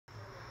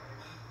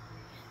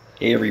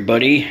Hey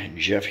everybody,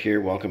 Jeff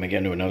here. Welcome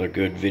again to another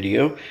good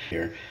video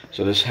here.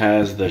 So this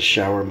has the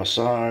shower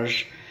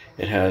massage.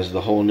 It has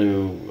the whole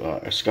new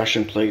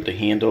escutcheon plate, the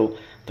handle,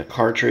 the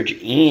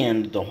cartridge,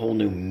 and the whole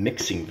new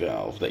mixing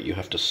valve that you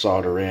have to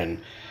solder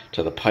in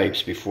to the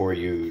pipes before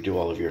you do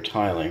all of your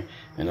tiling.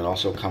 And it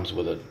also comes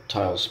with a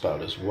tile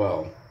spout as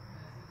well.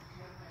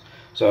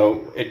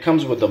 So it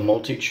comes with the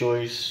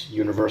multi-choice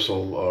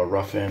universal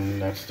rough-in.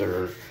 That's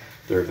their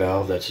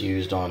valve that's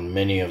used on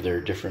many of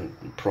their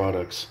different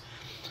products.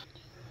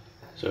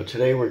 So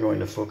today we're going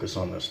to focus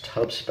on this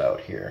tub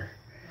spout here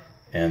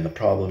and the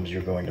problems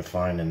you're going to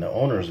find in the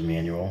owner's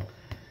manual,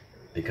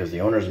 because the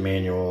owner's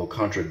manual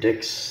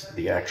contradicts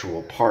the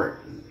actual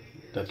part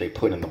that they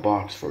put in the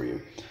box for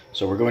you.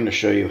 So we're going to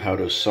show you how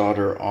to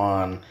solder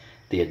on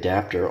the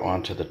adapter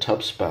onto the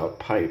tub spout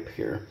pipe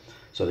here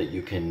so that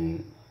you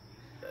can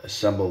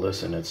assemble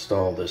this and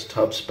install this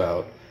tub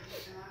spout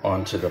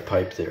onto the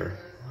pipe there.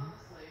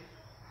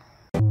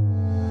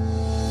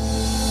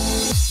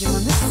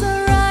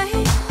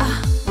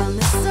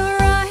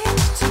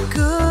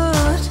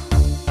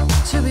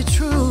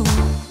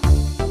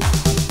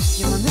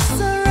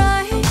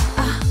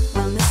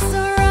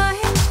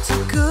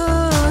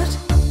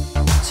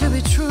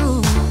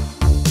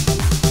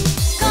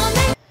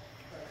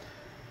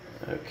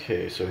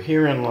 Okay, so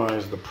herein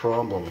lies the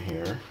problem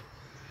here.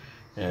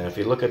 And if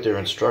you look at their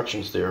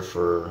instructions there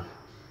for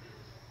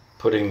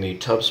putting the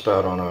tub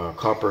spout on a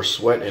copper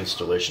sweat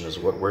installation is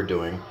what we're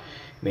doing,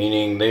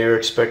 meaning they're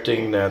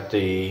expecting that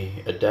the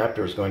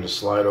adapter is going to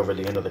slide over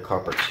the end of the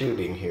copper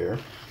tubing here.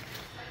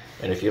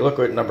 And if you look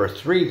at number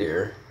 3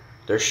 there,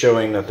 they're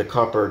showing that the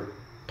copper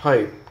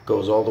pipe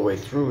goes all the way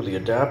through the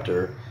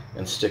adapter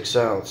and sticks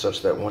out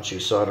such that once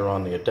you solder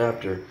on the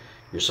adapter,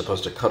 you're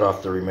supposed to cut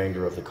off the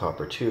remainder of the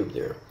copper tube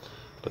there.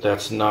 But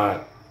that's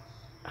not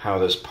how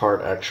this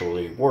part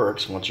actually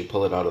works. Once you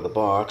pull it out of the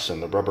box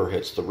and the rubber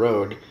hits the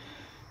road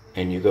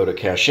and you go to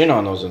cash in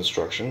on those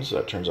instructions,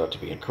 that turns out to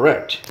be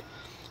incorrect.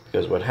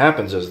 Because what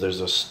happens is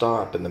there's a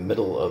stop in the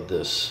middle of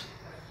this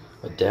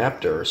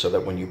adapter so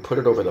that when you put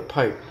it over the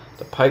pipe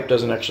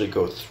doesn't actually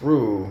go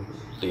through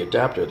the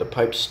adapter. The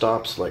pipe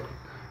stops like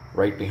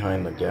right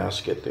behind the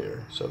gasket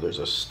there. So there's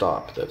a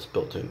stop that's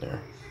built in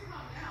there.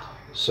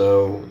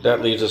 So that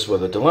leaves us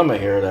with a dilemma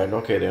here that,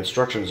 okay, the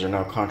instructions are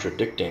now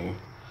contradicting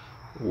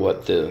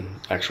what the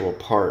actual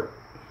part,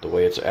 the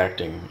way it's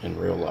acting in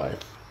real life.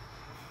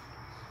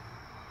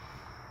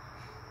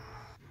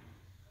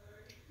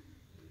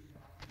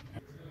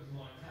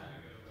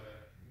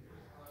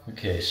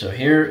 Okay, so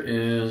here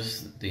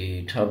is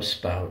the tub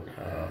spout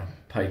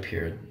pipe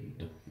here.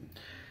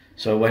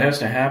 So what has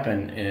to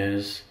happen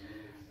is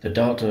the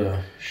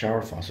Delta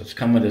shower faucets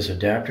come with this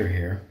adapter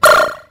here,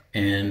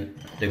 and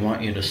they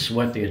want you to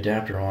sweat the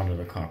adapter onto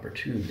the copper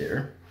tube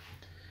there.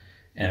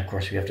 And of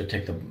course we have to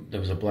take there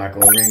was a black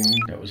O-ring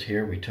that was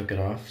here, we took it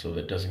off so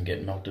that it doesn't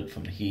get melted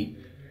from the heat.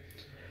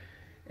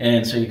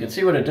 And so you can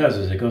see what it does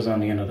is it goes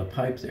on the end of the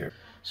pipe there.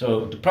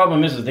 So the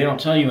problem is that they don't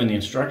tell you in the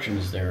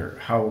instructions there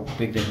how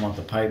big they want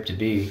the pipe to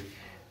be,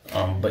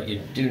 but you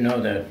do know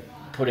that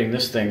putting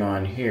this thing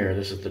on here,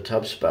 this is the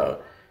tub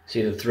spout,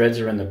 see the threads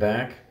are in the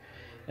back,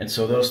 and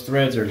so those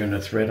threads are going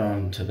to thread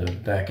on to the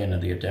back end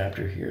of the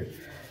adapter here.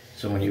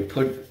 So when you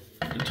put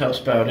the tub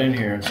spout in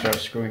here and start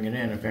screwing it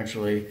in,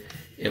 eventually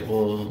it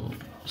will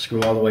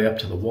screw all the way up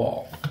to the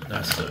wall.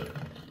 That's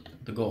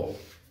the goal.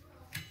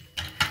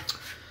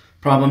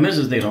 Problem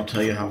is they don't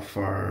tell you how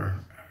far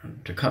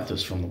to cut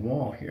this from the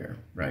wall here,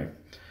 right?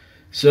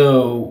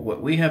 So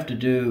what we have to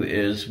do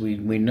is we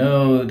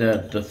know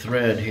that the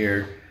thread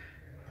here,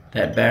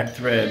 that back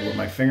thread where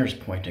my finger's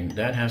pointing,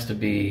 that has to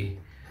be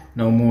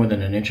no more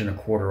than 1.25 inches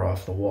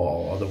off the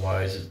wall.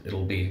 Otherwise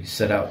it'll be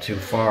set out too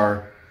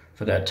far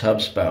for that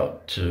tub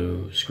spout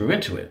to screw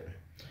into it.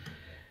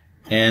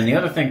 And the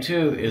other thing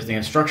too is the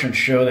instructions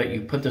show that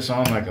you put this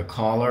on like a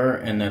collar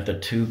and that the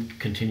tube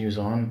continues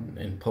on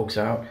and pokes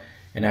out,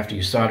 and after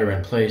you solder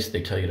in place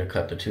they tell you to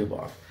cut the tube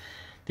off.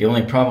 The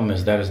only problem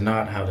is that is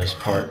not how this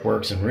part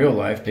works in real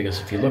life, because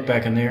if you look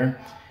back in there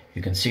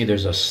you can see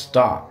there's a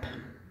stop,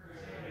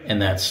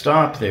 and that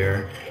stop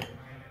there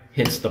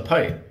hits the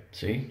pipe.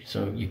 See,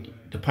 so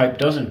the pipe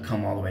doesn't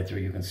come all the way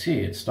through. You can see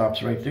it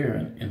stops right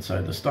there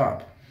inside the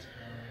stop.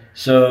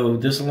 So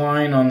this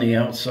line on the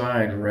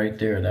outside right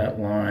there, that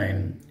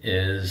line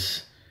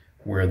is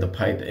where the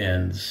pipe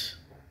ends.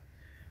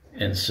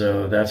 And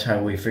so that's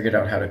how we figured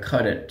out how to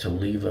cut it to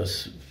leave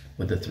us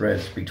with the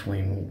threads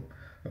between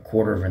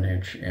 1/4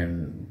 inch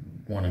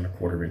and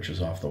 1¼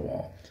 inches off the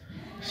wall.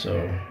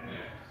 So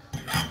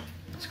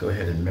let's go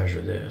ahead and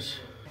measure this.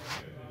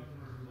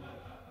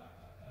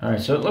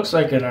 Alright, so it looks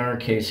like in our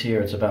case here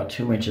it's about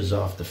 2 inches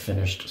off the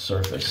finished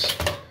surface.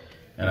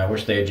 And I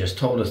wish they had just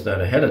told us that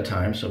ahead of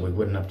time so we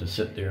wouldn't have to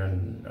sit there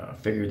and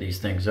figure these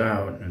things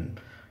out and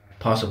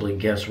possibly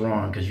guess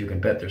wrong, because you can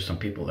bet there's some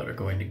people that are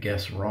going to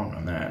guess wrong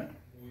on that.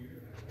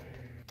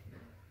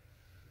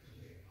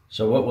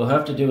 So what we'll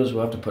have to do is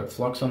we'll have to put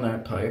flux on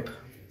that pipe.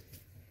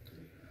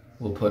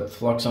 We'll put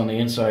flux on the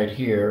inside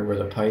here where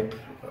the pipe,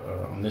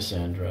 on this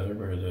end rather,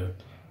 where the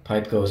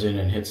pipe goes in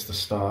and hits the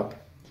stop.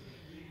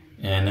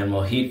 And then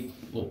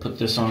we'll put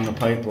this on the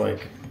pipe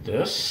like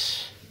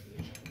this.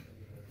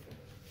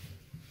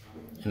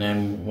 And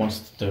then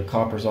once the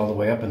copper's all the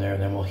way up in there,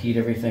 then we'll heat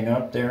everything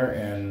up there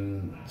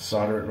and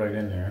solder it right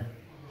in there.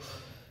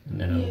 And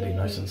then it'll be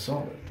nice and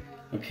solid.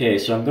 Okay,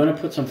 so I'm going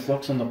to put some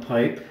flux on the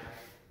pipe.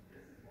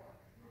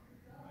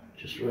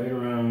 Just right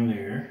around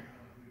there.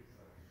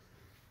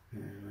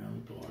 And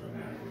around the bottom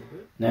a little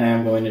bit. Now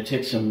I'm going to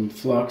take some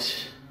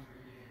flux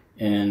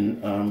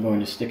and I'm going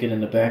to stick it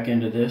in the back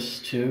end of this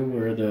too,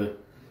 where the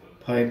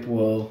pipe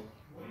will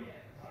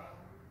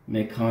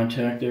make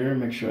contact there.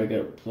 Make sure I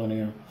got plenty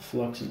of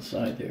flux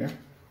inside there.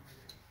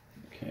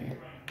 Okay.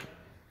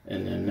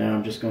 And then now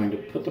I'm just going to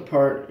put the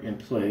part in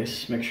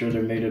place, make sure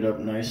they're mated up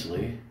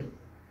nicely,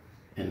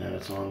 and then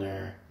it's on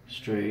there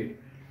straight.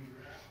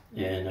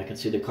 And I can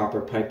see the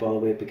copper pipe all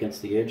the way up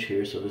against the edge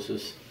here, so this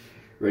is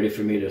ready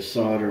for me to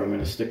solder. I'm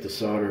going to stick the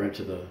solder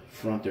into the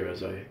front there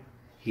as I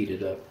heat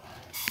it up.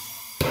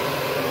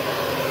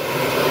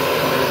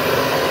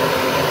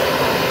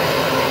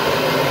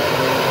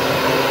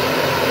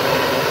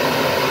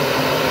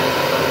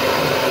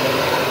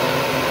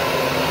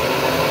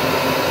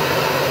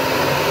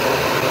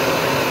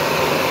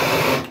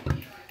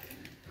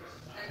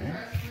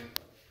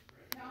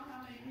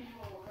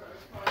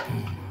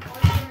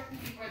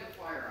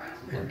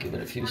 Give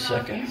it a few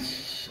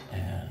seconds,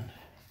 and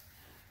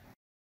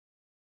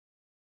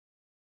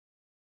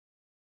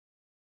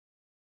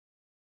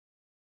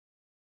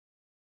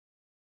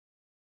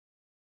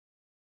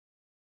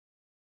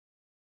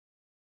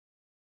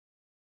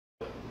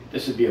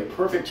this would be a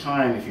perfect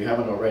time, if you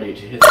haven't already,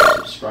 to hit the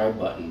subscribe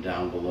button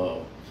down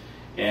below.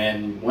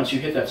 And once you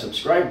hit that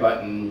subscribe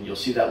button, you'll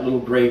see that little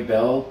gray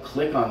bell.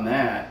 Click on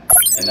that,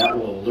 and that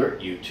will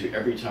alert you to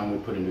every time we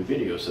put a new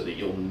video so that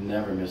you'll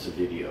never miss a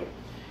video.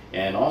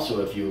 And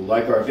also, if you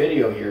like our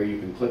video here, you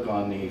can click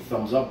on the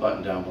thumbs up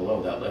button down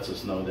below. That lets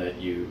us know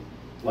that you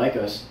like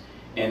us.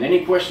 And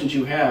any questions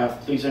you have,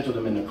 please enter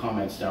them in the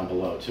comments down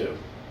below too.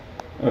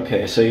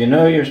 Okay, so you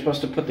know you're supposed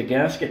to put the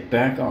gasket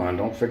back on.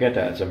 Don't forget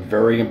that. It's a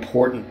very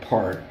important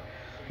part.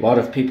 A lot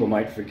of people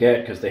might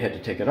forget because they had to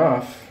take it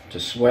off to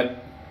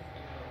sweat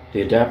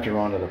the adapter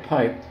onto the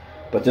pipe.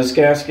 But this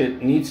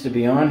gasket needs to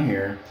be on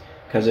here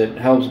because it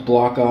helps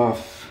block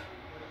off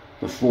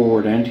the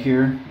forward end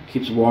here. It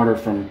keeps water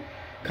from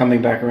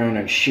coming back around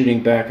and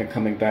shooting back and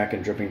coming back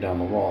and dripping down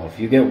the wall. If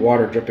you get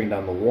water dripping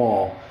down the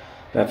wall,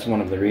 that's one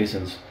of the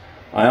reasons.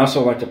 I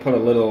also like to put a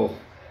little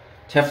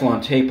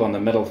Teflon tape on the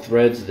metal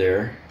threads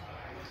there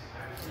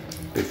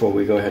before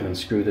we go ahead and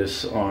screw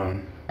this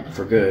on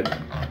for good.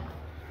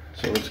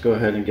 So let's go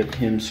ahead and get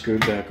him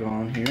screwed back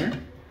on here.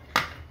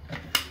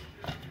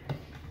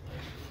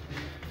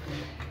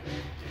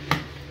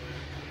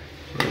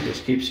 So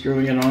just keep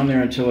screwing it on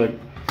there until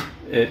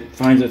it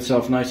finds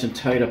itself nice and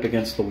tight up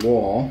against the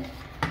wall.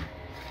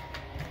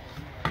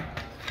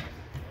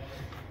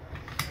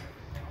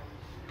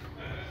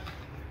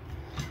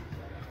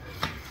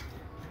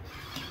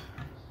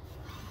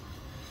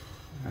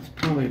 That's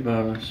probably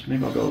about,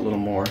 maybe I'll go a little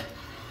more.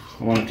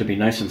 I want it to be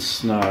nice and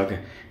snug.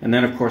 And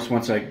then of course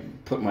once I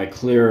put my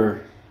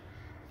clear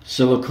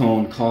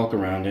silicone caulk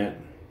around it,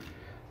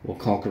 we'll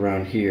caulk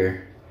around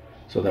here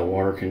so that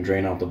water can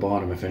drain out the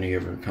bottom if any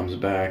ever comes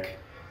back.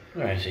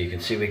 Alright, so you can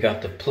see we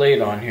got the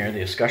plate on here,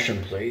 the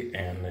escutcheon plate,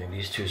 and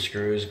these two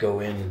screws go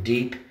in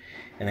deep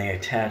and they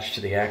attach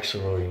to the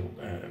axle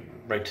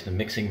right to the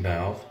mixing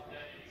valve.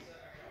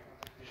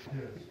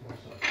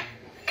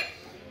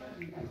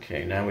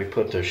 Okay, now we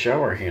put the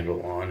shower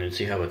handle on and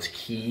see how it's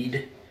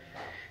keyed.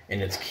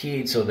 And it's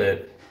keyed so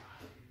that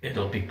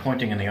it'll be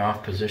pointing in the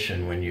off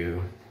position when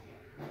you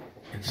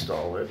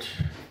install it.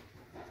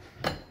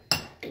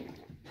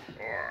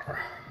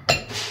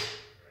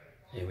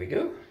 There we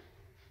go.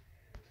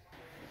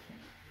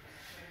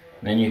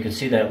 Then you can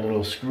see that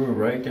little screw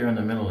right there in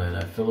the middle there,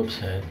 that Phillips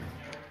head.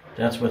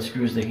 That's what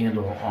screws the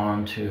handle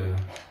onto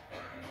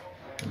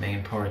the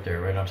main part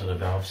there, right onto the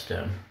valve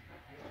stem.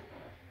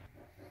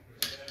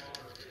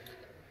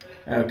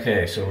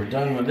 Okay, so we're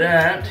done with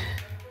that.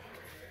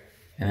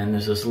 And then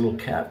there's this little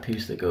cap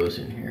piece that goes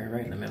in here,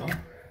 right in the middle.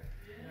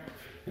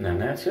 And then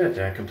that's it.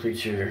 That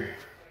completes your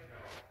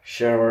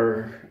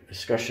shower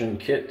escutcheon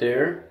kit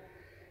there.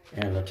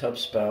 And the tub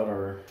spout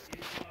are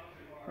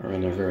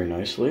in there very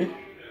nicely.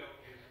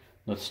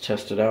 Let's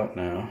test it out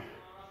now.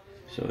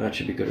 So that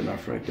should be good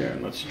enough right there.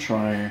 And let's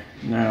try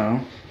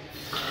now.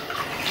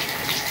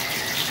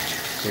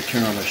 So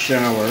turn on the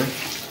shower.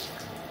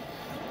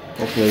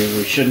 Hopefully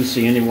we shouldn't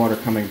see any water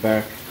coming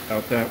back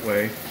out that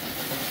way.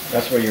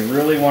 That's where you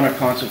really want to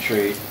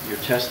concentrate your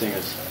testing,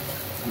 is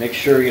make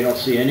sure you don't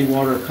see any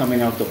water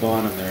coming out the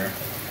bottom there.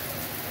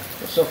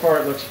 But so far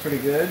it looks pretty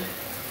good.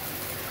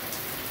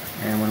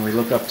 And when we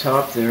look up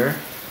top there,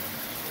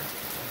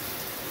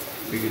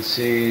 we can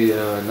see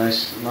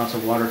nice lots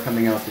of water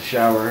coming out the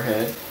shower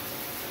head,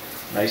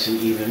 nice and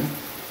even.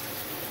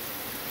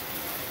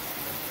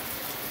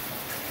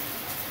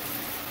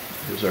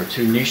 Here's our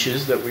two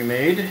niches that we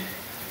made.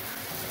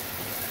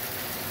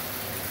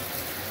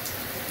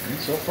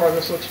 so far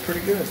this looks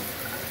pretty good.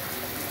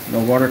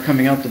 No water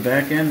coming out the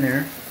back end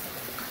there.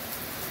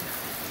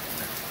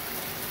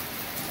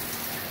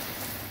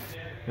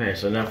 Okay,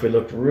 so now if we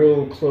look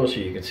real closer,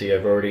 you can see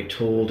I've already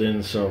tooled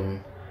in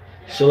some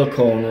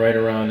silicone right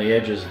around the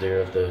edges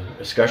there of the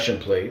escutcheon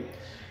plate.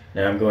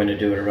 Now I'm going to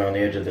do it around the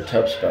edge of the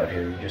tub spout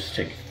here. You just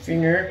take your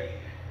finger,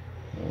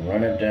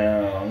 run it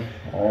down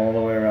all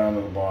the way around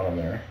to the bottom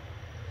there.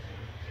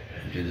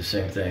 And do the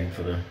same thing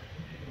for the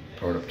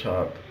part up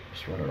top.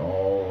 Just run it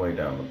all the way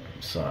down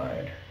the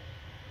side.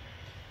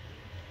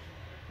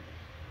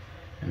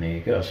 And there you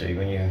go. So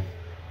when you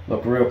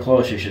look real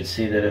close, you should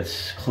see that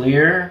it's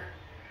clear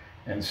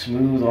and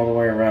smooth all the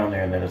way around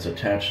there, and then it's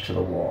attached to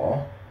the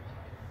wall.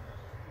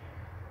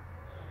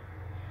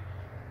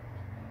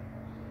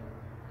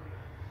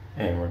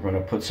 And we're going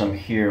to put some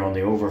here on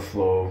the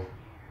overflow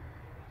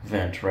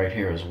vent right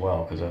here as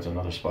well, because that's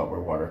another spot where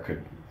water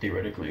could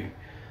theoretically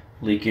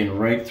leak in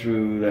right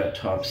through that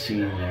top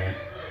seam there.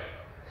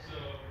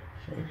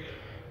 So you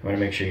want to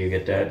make sure you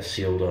get that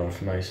sealed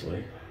off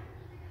nicely.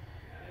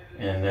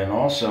 And then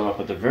also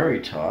up at the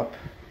very top,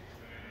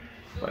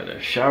 by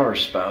the shower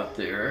spout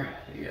there,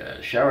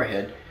 the shower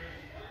head,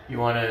 you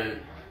want to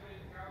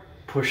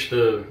push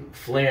the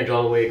flange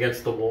all the way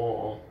against the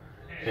wall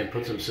and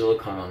put some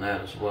silicone on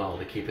that as well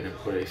to keep it in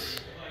place.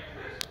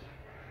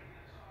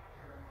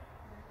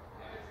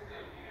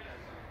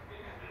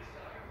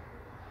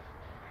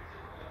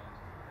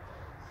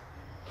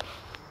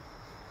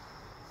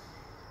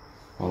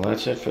 Well,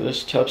 that's it for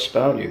this tub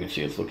spout. You can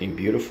see it's looking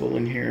beautiful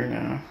in here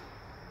now.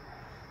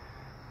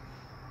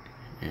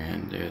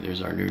 And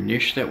there's our new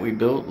niche that we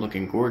built,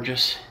 looking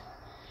gorgeous.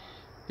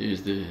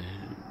 There's the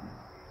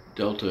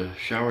Delta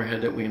shower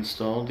head that we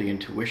installed, the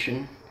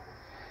In2ition.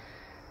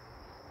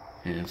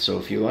 And so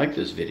if you like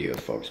this video,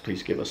 folks,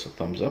 please give us a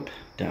thumbs up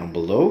down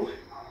below.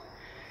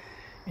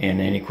 And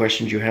any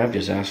questions you have,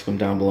 just ask them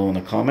down below in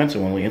the comments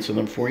and we'll answer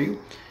them for you.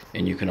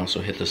 And you can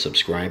also hit the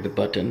subscribe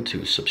button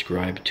to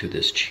subscribe to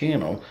this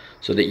channel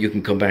so that you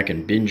can come back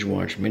and binge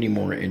watch many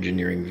more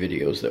engineering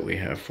videos that we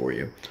have for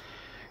you.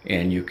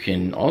 And you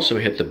can also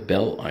hit the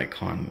bell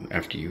icon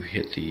after you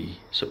hit the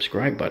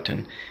subscribe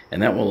button,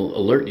 and that will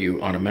alert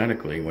you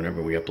automatically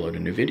whenever we upload a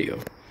new video.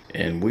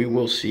 And we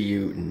will see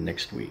you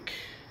next week.